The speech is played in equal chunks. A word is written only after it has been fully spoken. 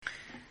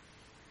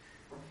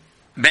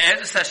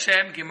Be'ezus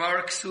Hashem,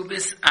 Gemara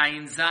Kesubos,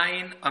 Ayin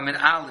Zayin, Amid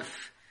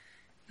Aleph.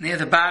 Near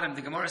the bottom,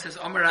 the Gemara says,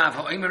 Omer Rav,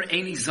 Ha'omer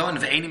Eini Zon,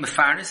 Ve'eini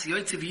Mefarnes,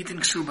 Yoitziv Yitin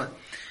Kesuba.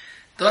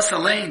 Thus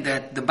alone,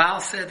 that the Baal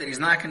said that he's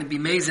not going to be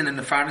Mazin in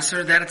the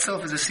Farneser, that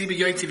itself is a Siba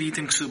Yoitziv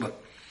Yitin Kesuba.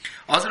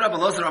 Ozar Abba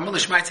Lozer, Amar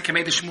Lishmaitze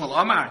Kamei de Shmuel,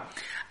 Omar,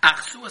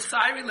 Achsu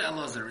Asayri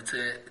Le'alozer, it's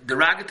a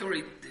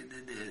derogatory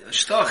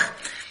shtoch.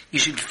 You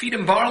should feed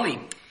him barley.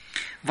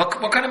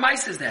 What kind of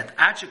mice is that?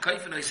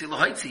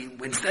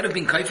 Instead of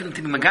being kaifin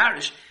to be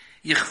magarish,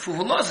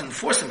 Yichfuhu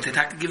force him to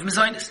give him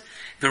zaynis.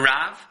 The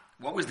Rav,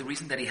 what was the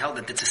reason that he held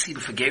that it's a siba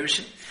for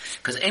gerushin?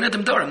 Because ein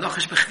adam dorim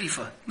nochash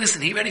bechvifa.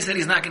 Listen, he already said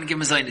he's not going to give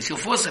him zaynis. He'll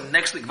force him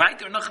next week.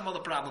 Weiter nochem all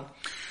the problem.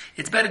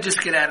 It's better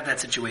just get out of that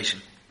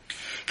situation.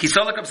 That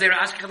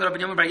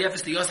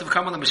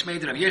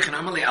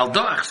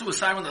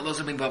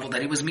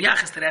he was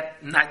miyachas to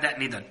that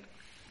nidan.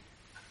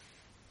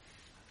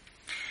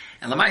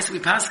 And Lamaisa we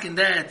paskin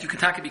that you can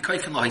talk about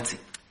kaifin lohaitzi.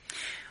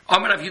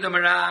 Amar Rav Yudah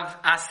Marav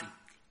Asi.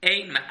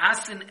 Ein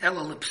ma'asin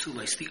ela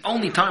lepsula. It's the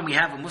only time we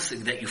have a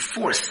musig that you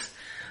force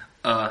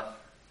kfiyah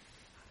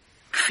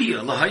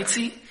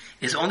lohaitzi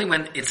is only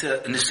when it's a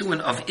nesuin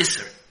of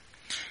iser.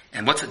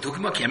 And what's a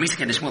dukma? Ki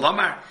amisik and Shmuel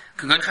Amar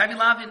Kugan Chayvi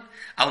Lavin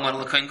Alman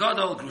Lekoin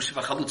Gadol Grusha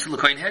V'Chalutz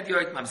Lekoin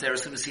Hedyoit Mamzer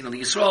Sunasin Ali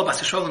Yisrael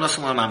Basashol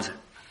Nosul Mamzer.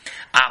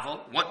 Avol,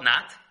 what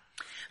not?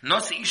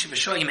 Nosi Isha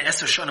V'Shoyim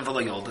Eser Shana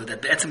V'Lo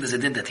that Be'etzim there's a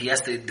din that he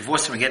has to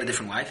divorce her and get a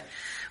different wife.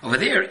 Over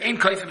there, Ein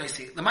Kaifin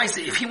Oisi. The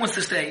Maisa, if he wants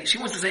to stay, she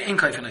wants to say Ein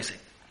Kaifin Oisi.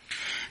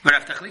 But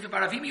after Chalifa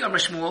Baravimi Yom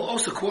Shmuel,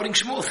 also quoting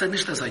Shmuel, said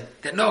Nishtazai,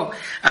 that no,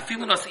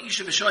 Afilu Nosi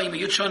Isha V'Shoyim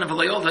Yud Shana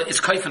V'Lo is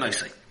Kaifin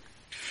Oisi.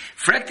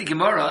 Frekti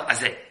Gemara,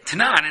 as a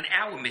Tanan in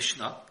our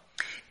Mishnah,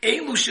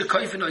 Elu She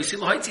Kaifin Oisi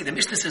L'Haitzi. The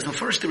Mishnah says,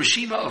 first the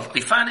Rishima of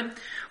Ifanim,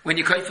 when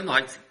you Kaifin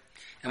L'Haitzi.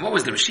 And what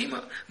was the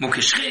Rishima?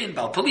 Mukeshchin,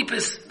 Bal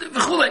Polipis,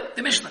 V'chule,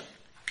 the Mishnah.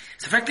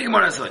 So Frekti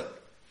Gemara Azoi.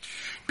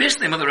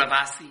 Bishnei of the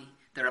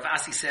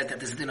Ravasi said that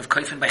there's a din of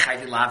Kaifin by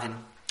Chayvi Lavin.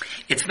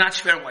 It's not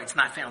shver why it's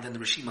not found in the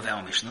Rishim of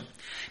our Mishnah.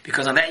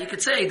 Because on that you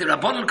could say, the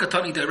Rabbanon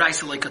Katoni, the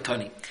Raisa like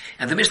Katoni.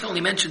 And the Mishnah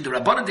only mentioned the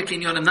Rabbanon de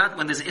Kinyonim, not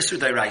when there's Isser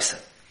de Raisa.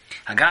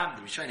 Hagam,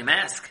 the Rishonim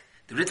ask,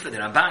 the Ritva, the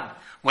Ramban,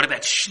 what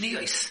about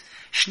Shniyos?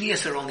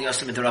 Shniyos are only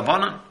Asim in the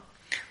Rabbanon.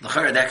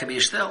 L'chara, that could be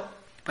a shtel.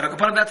 But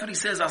according that's what he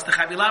says, as the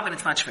Chayvi Lavin,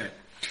 it's not shver.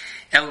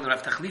 El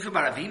Rav Tachlifa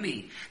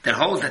Baravimi, that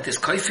holds that there's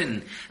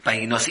Kaifin by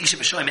Nosi Isha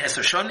V'Shoyim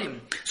Eser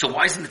Shonim. So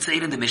why isn't it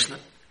said in the Mishnah?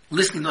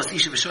 Listening Nosi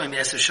Isha V'Shoyim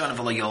Eser Shonim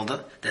V'Lo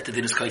Yolda, that the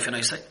din is Kaifin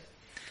I say.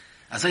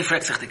 Azay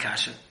fragt sich the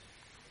kasha.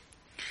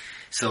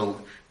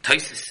 So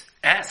Taisus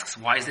asks,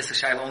 why is this a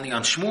shayla only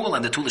on Shmuel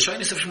and the two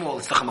Lashonis of Shmuel?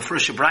 It's the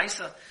first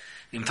Braisa,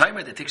 the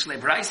Imtaimer, the Tikshlei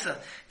Braisa,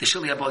 the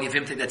Shili Abal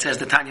Yevimtik that says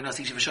the Tanya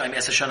Nosi Isha V'Shoyim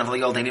Eser Shonim V'Lo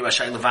Yolda, Nira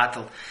Shai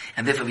Levatel,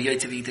 and therefore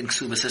V'Yoytzi V'Yitin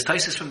Kesubos. Says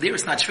Taisus from there,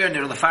 it's not shver,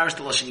 near the Farish,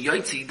 the Lashon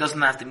Yoytzi, doesn't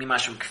have to be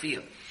Mashu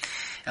Kfiyah.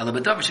 So it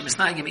wouldn't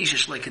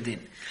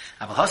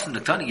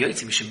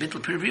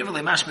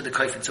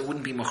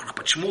be mochruch.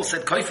 But Shmuel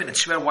said kaifin,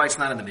 it's shver why it's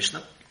not in the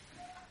Mishnah.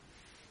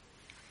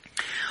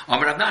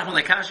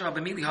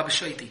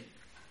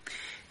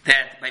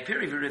 That by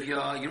Peri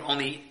V'Rivya, you're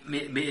only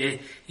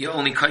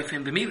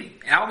kaifin b'mili.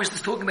 Our Mishnah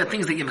is talking about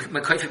things that you're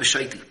kaifin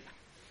b'shoiti. In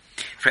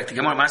fact, the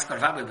Gemara Maskar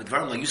Vabba with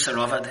Varm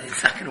Yusaravad,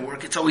 it's not going to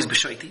work. It's always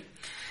b'shoiti.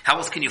 How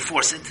else can you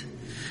force it?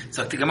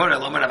 So the Gemara,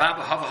 Lomar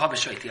Avaba, Hava, Hava,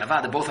 Shaiti.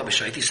 Avada, both Hava,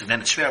 Shaiti. So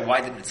then it's fair.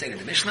 Why didn't it say it in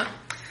the Mishnah?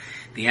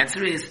 The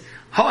answer is,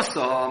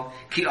 Hosom,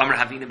 Ki Amr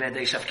Havina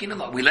Bedei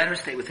Shafkinallah. We let her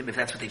stay with him if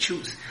that's what they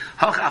choose.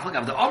 Hoch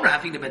Aflagav, the Amr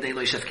Havina Bedei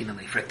Lo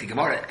Shafkinallah. Correct the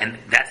Gemara. And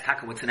that's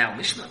taka what's in our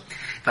Mishnah.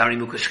 Vari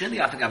Mukashchin, the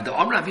Aflagav, the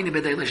Amr Havina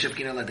Bedei Lo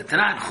Shafkinallah. The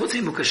Tanan,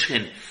 Chutzi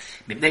Mukashchin,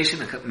 Mibnei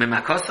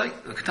Memakosai,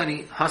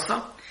 Ketani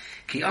Hasa.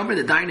 Ki Amr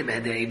the Daina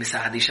Bedei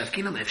Misahadi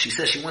Shafkinallah. If she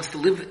says she wants to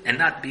live and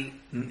not be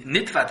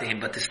nitva to him,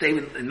 but to stay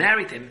with and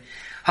marry him,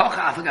 because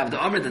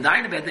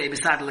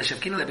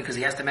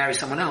he has to marry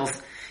someone else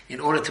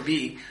in order to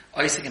be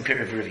Isaac and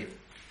Peri V'Rivya.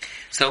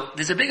 So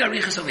there's a big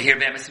arichas over here,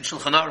 Be'emes in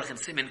Shulchan Aruch and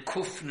Simin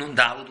Kuf Nun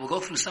Daled. We'll go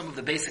through some of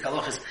the basic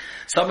halachas.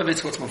 Some of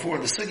it's what's before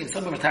the sugi, and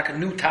some of it are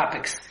new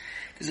topics.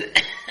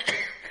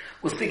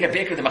 We'll speak at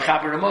Baker the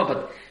Machaber Ramah,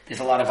 but there's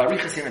a lot of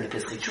arichas here in the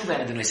Pischei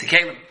Tshuva and the Noisei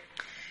Kalim.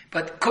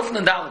 But Kuf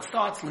Nun Daled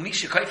starts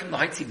L'misha Kaifim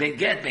L'Haitzi Ben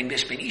Get Ben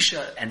Bish Ben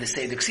Isha, and they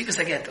say the Ksivas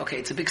I get. Okay,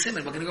 it's a big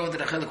simon. We're going to go into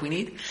the chelik we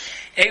need.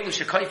 Elu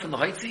Shekaifim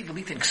L'Haitzi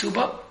V'litin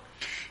Ksuba.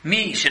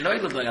 Me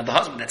Shenoylad Lo, the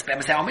husband that's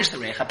Be'emes our Mishnah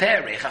Reich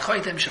HaPer Reich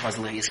HaChoitem Shechaz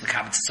L'Yis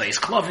Mekabetz Tzayis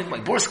Klovin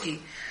Moy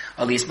Borski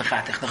Aliyis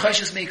Mechatech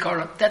Nechoshes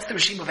Meikara. That's the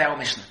regime of our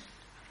Mishnah.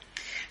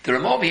 The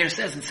Ramah over here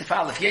says in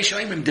Sifal, if Yesh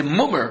Oimrim the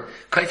Mummer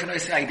Kaifim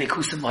L'Haitzi Ay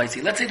Dekusim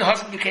L'Haitzi. Let's say the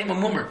husband became a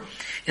Mummer.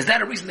 Is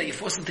that a reason that you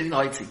force him to be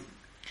L'Haitzi?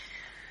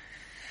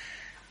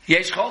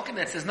 Yesh Cholkim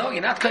that says, no,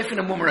 you're not kaifin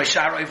a mummer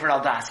ashar over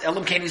al das.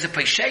 Elam came he's a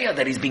peisheya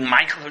that he's being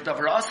Michael or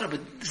davar asra, but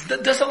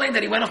does alone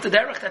that he went off the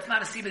derech, that's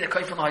not a siba that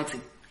kaifin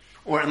l'haitzin.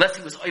 Or unless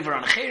he was over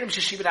on a chayrim,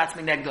 sheshiva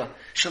atzmi negda,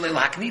 shalei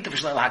l'haknita,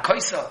 v'shalei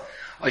l'hakoisa,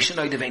 or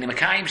shenoi deveni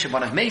makayim,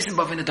 shabon of mason,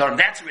 bavin the darm,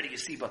 that's already a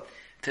siba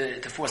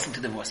to force him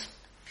to divorce.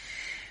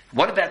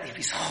 What about if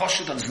he's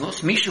choshud on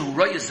znus, mishu hu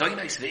roya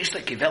zoynois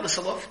ve'ishta kevelis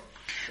alov?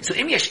 So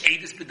im yesh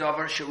edus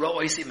bedavar shero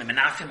oisim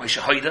menafim or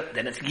shehoida,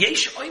 then it's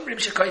yesh oimrim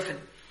shekoifen.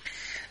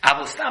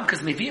 Avol stam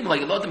because mevim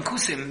like yolodim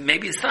kusim.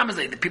 Maybe it's stam is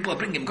like the people are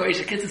bringing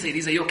goyish kids and say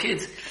these are your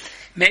kids.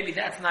 Maybe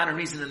that's not a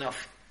reason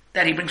enough.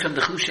 That he brings from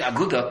the chlusha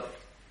aguda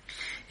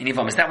in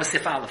Yivamis. That was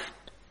Sif Aleph.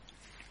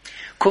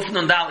 Kuf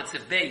nun dalet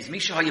Sif Beis.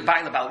 Misha ha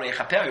yibayla bal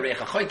reicha peri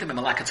reicha choytem and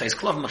malakat says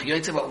klov mach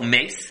yoytze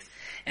umeis,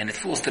 and it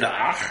falls to the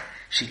ach.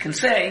 She can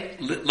say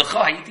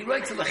lecha yiti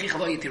roitze lechicha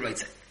lo yiti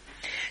roitze.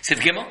 Sif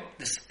Gimel,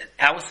 this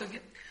our sugya.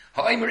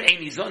 Ha'omer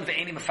eini zon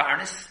ve'eini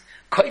mefarnes.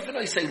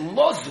 Koifen say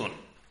lozun.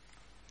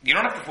 You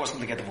don't have to force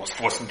them to get divorced.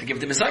 Force them to give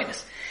them a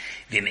zaynis.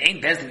 V'im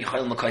ein bezdin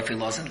yichayil l'koifen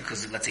lozun,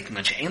 because let's say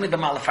K'manche ain't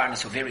b'mal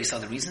lefarnes for various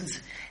other reasons,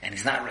 and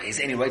he's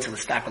any right to the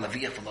stack of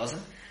laviyah for lozun.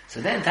 So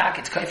then tak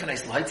it's koifen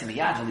is l'hoitz in the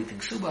yad v'litin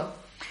ksuba.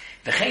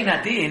 V'chein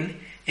hadin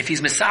if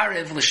he's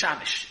mesarev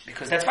l'shamish,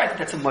 because that's right.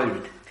 That's a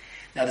moirid.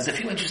 Now there's a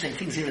few interesting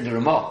things here in the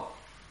Ramah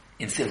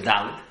in Siv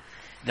Daled.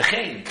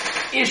 V'chein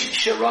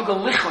ish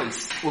sheragal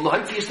lichois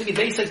u'lohoitz yish l'mi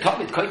beisay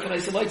tomid koifen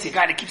is l'hoitz. A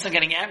guy that keeps on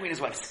getting angry at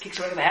his wife kicks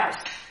her out of the house.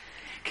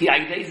 Ki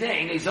aydei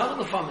zeh ein zon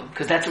l'famim,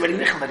 because that's already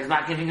nichel that he's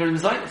not giving her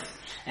his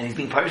and he's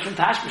being punished from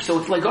Tashmish, so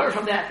it's like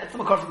from that. That's the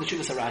makar from the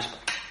Shuvas HaRashba.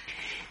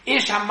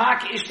 Ish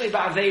hamaki ishtoi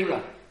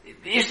ba'aveira.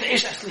 Ish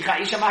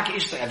hamaki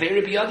ishtoi.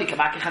 Aveira biyodi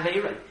kamaki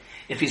chaveira.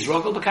 If he's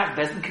rogel b'kach,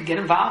 Bezdin can get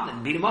involved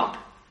and beat him up.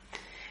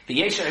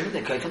 V'yesha emin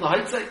de koif on the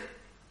hoitzai.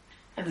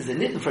 And there's a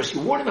nitten first.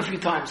 You warn him a few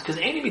times, because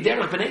any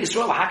miderach b'nei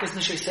Yisrael hakas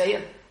nishay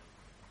seya.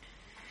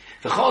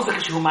 V'chol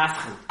zekh shehu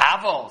maschil.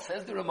 Avol,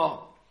 says the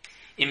Ramah.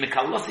 In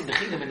Mekalosi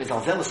b'chinim and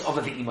mizalzelis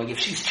over the imo. If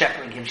she's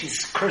checkering him, she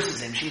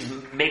curses him, she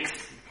makes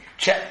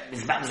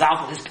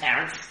mizal for his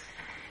parents.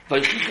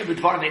 V'yichicha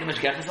b'dvar v'edim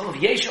hashgechas olav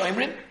yesh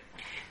oimrim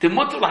the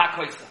mutter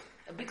l'hakoisa.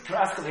 A big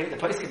trask here. The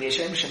poskim yesh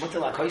oimrim shemutter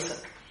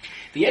l'hakoisa.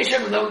 V'yesh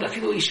oimrim lo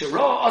afilu isha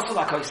ro also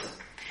l'hakoisa.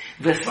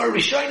 V'for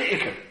rishoyne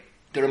ikar.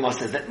 The Ramah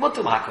says that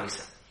mutter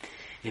l'hakoisa.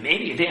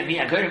 V'meini yedei mi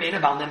agorim ena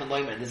bal nem and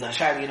loimer. There's a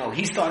shayla,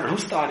 he started, who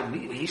started,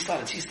 he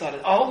started, she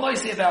started. A whole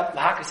noisy about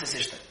l'hakoisa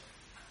sishta.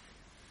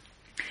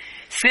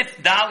 Sif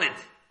Dalid.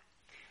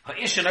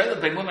 Ha'ish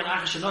shanoyla by woman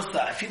acha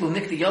shanosta afilu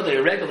nikti yoda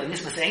irregular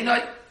nismas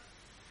einoi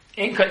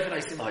ein koifen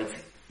oisim ha'itzi.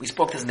 We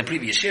spoke this in the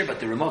previous year, but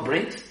the Ramah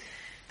brings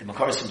the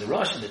Makaras from the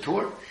Rosh and the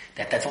Tur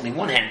that's only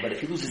one hand. But if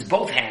he loses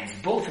both hands,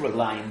 both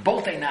reglayim,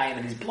 both einayim,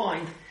 and he's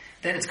blind,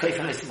 then it's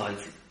koifen oisim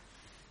ha'itzi.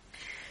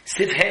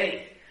 Sif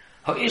Hey.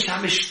 Ha'ish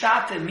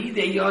ha'mishtate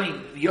midei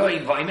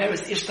yoim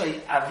va'imeres ishtoi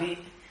avi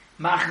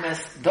machmes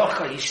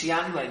docha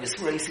hishianu lai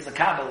mesura isi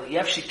l'kabel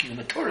yevshiki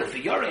l'maturah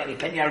v'yorei ani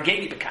pen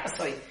yargeni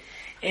b'kasoi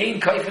ein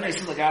koifen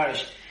oisim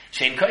l'garish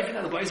shein koifen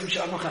l'boisim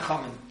she'amur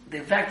chachamim. The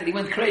fact that he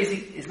went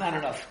crazy is not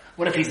enough.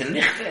 What if he's a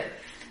nichte?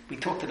 We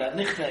talked about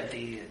nichte,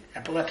 the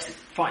epilepsy.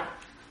 Fine.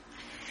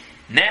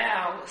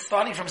 Now,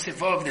 starting from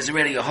Sivov, there's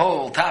already a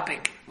whole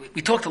topic.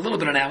 We talked a little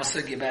bit on our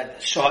sugi about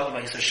Shohanim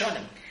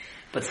v'Yisoshonim.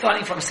 But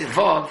starting from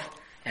Sivov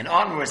and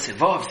onwards,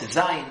 Sivov,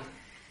 Sivzayin,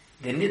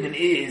 the nidin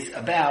is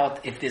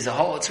about if there's a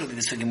whole, it's really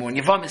the sugi more in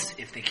Yavamis,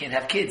 if they can't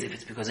have kids, if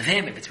it's because of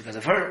him, if it's because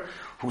of her,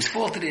 whose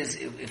fault it is,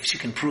 if she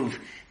can prove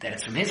that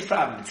it's from his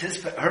problem,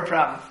 it's her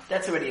problem,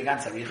 that's already a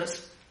ganz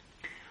arichas.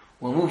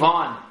 We'll move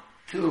on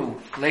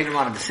to later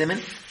on in the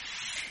Siman,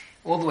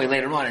 all the way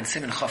later on in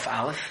Siman Chaf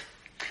Aleph.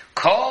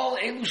 Kol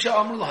elu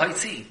she'amru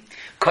l'haitzi,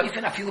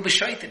 koifen afilu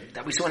b'shaitim,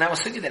 that we saw in our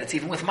sugi, that it's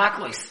even with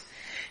maklois.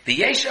 The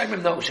yesh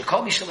oimrim no,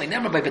 shekol mishalei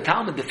nemer by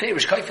betalmud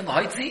beferish koifen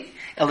l'haitzi,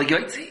 el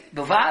yoitzi,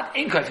 bevad,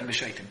 ein koifen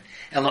b'shaitim.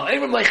 El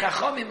oimrim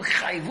leichachomim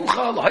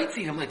chayvucha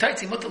l'haitzi, v'm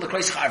leitaitzi mutter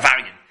l'krois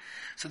charvarian.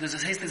 So there's a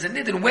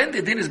nidin when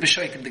the din is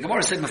b'shaitim. The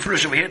Gemara said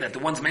mefurish over here that the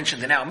ones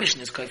mentioned in our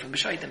mission is koifen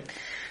b'shaitim.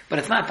 But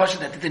it's not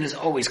possible that the din is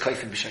always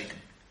koifen b'shaitim.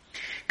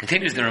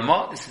 Continues the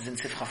Ramah, this is in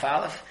Sif Chaf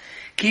Aleph.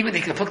 Kiva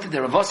dikapukta the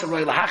Ravasa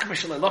roi lahachmer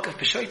shalai lokav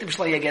b'shaitim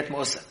shalai yaget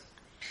mosa.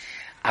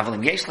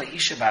 Avalim yesh la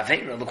isha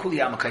ba'aveira l'kuli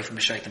yama koifen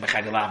b'shaitim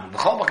b'chad yalamu.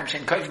 B'chol bakam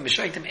shein koifen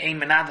b'shaitim ein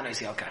menadon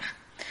oisi al kach.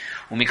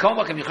 U'mikol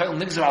bakam yichayil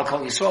nigzar al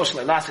kol yisrael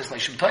shalai lasis lai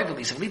shem toivel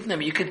lisam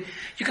litnem. You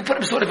could put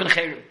him sort of in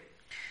chayrim.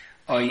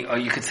 Or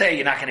you could say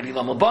you're not going to be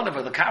Lamel Bonav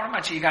or the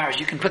Karamachi Yigarish.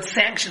 You can put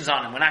sanctions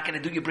on him. We're not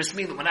going to do your bris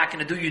milah. We're not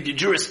going to do your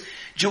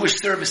Jewish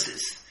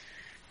services.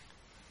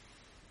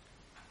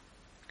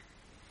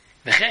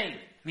 V'chein,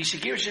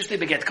 mishigir shishli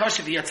beget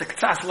kosher v'yatzak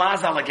tzas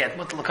lazal aget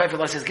mutal l'koifen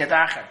losis get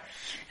acher.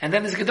 And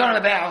then there's a Gedoron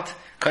about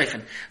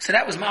koifen. So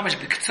that was mamash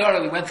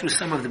b'ktzara. We went through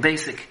some of the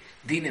basic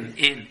dinim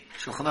in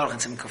Shulchan Aruch and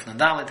Siman Kuf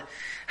Nandalid.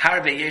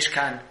 Harbe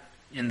yeshkan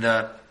in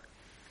the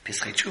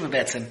Pischei Tshuva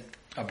betzim.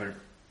 Aber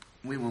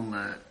we will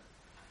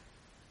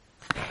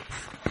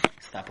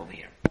stop over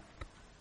here.